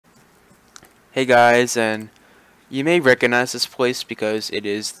Hey guys, and you may recognize this place because it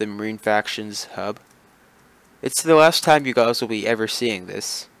is the Marine Factions hub. It's the last time you guys will be ever seeing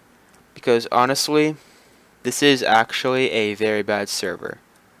this, because honestly, this is actually a very bad server.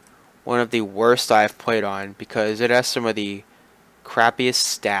 One of the worst I've played on because it has some of the crappiest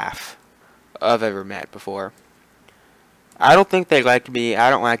staff I've ever met before. I don't think they like me, I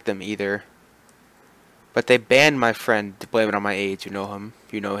don't like them either. But they banned my friend to blame it on my age, you know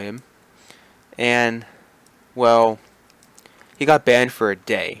him. And, well, he got banned for a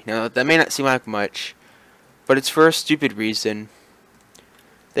day. Now, that may not seem like much, but it's for a stupid reason.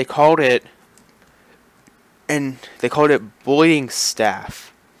 They called it, bullying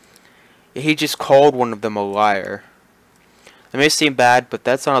staff. He just called one of them a liar. It may seem bad, but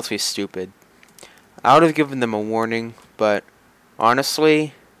that's honestly stupid. I would have given them a warning, but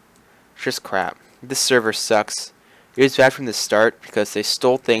honestly, it's just crap. This server sucks. It was bad from the start because they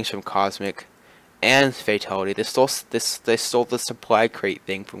stole things from Cosmic and Fatality. They stole the supply crate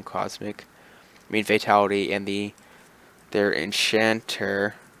thing from Cosmic. I mean Fatality and their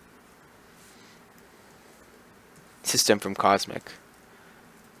enchanter system from Cosmic.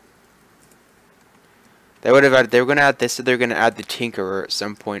 They were gonna add this, so they're gonna add the Tinkerer at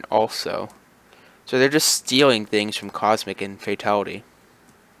some point also. So they're just stealing things from Cosmic and Fatality.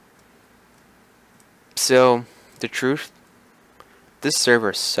 So the truth, this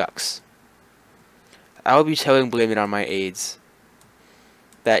server sucks. I'll be telling Blame It on my aides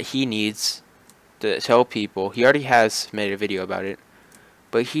that he needs to tell people. He already has made a video about it,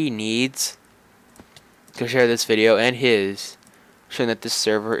 but he needs to share this video and his, showing that this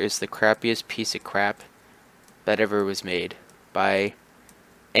server is the crappiest piece of crap that ever was made by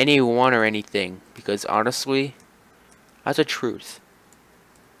anyone or anything. Because honestly, that's a truth.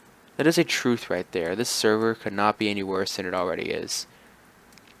 That is a truth right there. This server could not be any worse than it already is.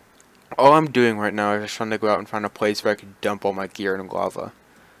 All I'm doing right now is just trying to go out and find a place where I can dump all my gear in lava,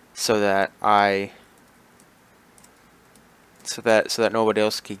 so that nobody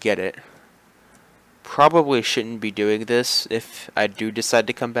else could get it. Probably shouldn't be doing this if I do decide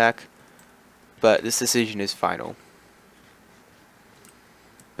to come back, but this decision is final.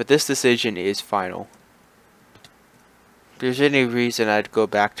 If there's any reason I'd go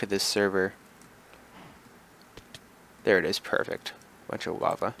back to this server, there it is, perfect. Bunch of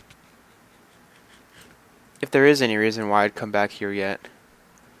lava. If there is any reason why I'd come back here yet,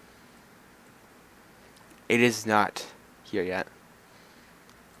 it is not here yet.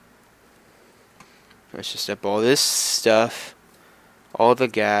 Let's just dump all this stuff, all the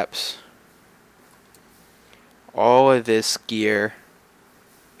gaps, all of this gear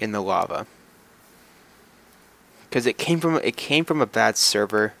in the lava, because it came from a bad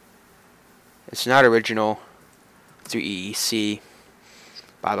server. It's not original. Through EEC.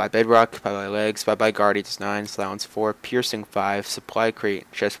 Bye bye Bedrock, bye bye Legs, bye bye Guardians 9, Slowance 4, Piercing 5, Supply Crate,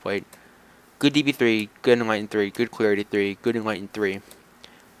 Chestplate, good DB 3, good Enlighten 3, good Clarity 3, good Enlighten 3.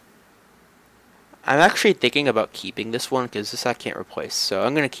 I'm actually thinking about keeping this one because this I can't replace, so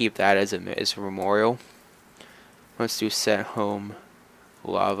I'm gonna keep that as a memorial. Let's do Set Home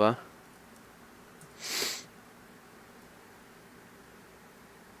Lava.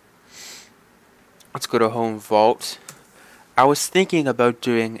 Let's go to Home Vault. I was thinking about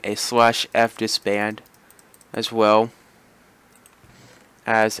doing a /F disband as well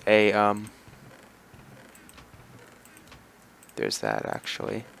as a there's that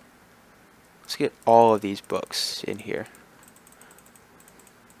actually. Let's get all of these books in here.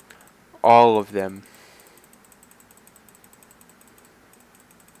 All of them.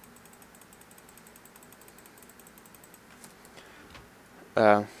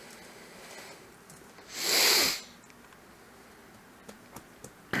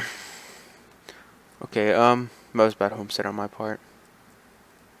 Okay, that was bad homestead on my part.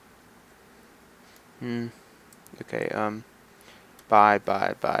 Okay, bye.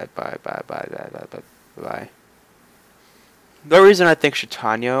 The reason I think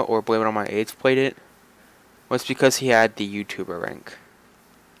Shatanya or Blame It on My AIDS played it was because he had the YouTuber rank.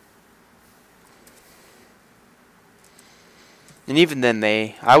 And even then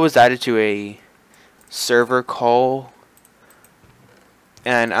I was added to a server call,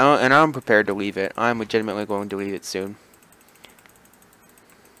 and I'm prepared to leave it. I'm legitimately going to leave it soon.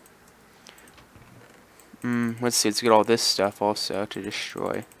 Let's see, let's get all this stuff also to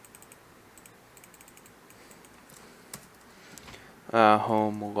destroy.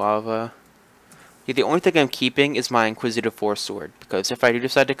 Home lava. Yeah, the only thing I'm keeping is my Inquisitive Force Sword, because if I do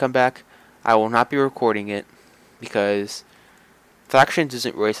decide to come back, I will not be recording it, because Factions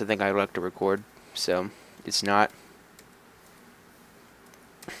isn't really something I like to record, so it's not.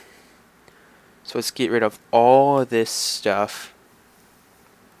 So let's get rid of all of this stuff.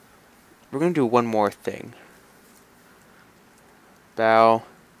 We're going to do one more thing. Bow,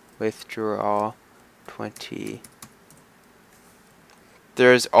 withdraw, 20.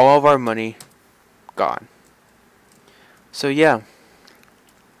 There's all of our money gone. So yeah.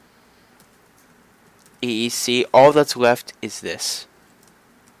 EEC, all that's left is this.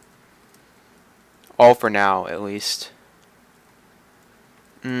 All for now, at least.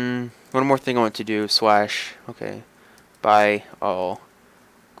 One more thing I want to do, slash, okay. Buy all.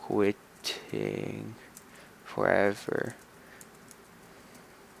 Quitting forever.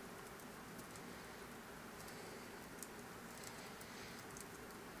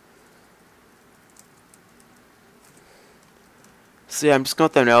 So yeah, I'm just going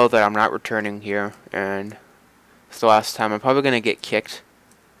to let them know that I'm not returning here, and it's the last time. I'm probably going to get kicked.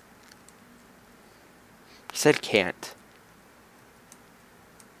 He said can't.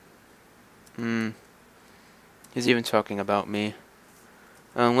 He's even talking about me.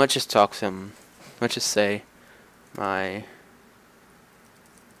 Let's just talk to him. Let's just say my...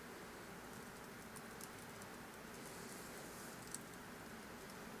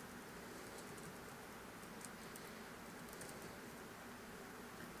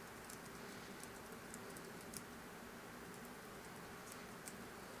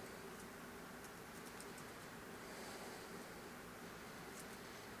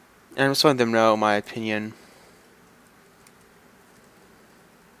 And I'm just letting them know my opinion.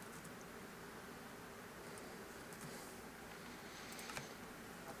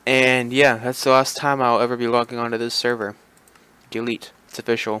 And yeah, that's the last time I'll ever be logging onto this server. Delete. It's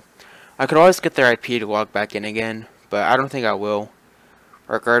official. I could always get their IP to log back in again, but I don't think I will.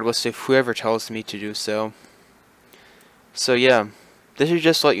 Regardless of whoever tells me to do so. So yeah, this is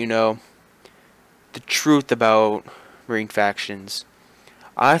just to let you know the truth about Marine Factions.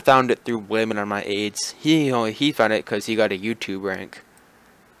 I found it through blaming on my aides. He found it because he got a YouTube rank.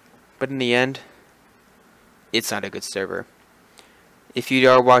 But in the end, it's not a good server. If you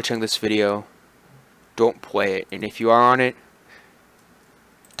are watching this video, don't play it. And if you are on it,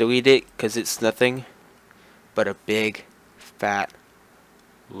 delete it because it's nothing but a big, fat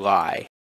lie.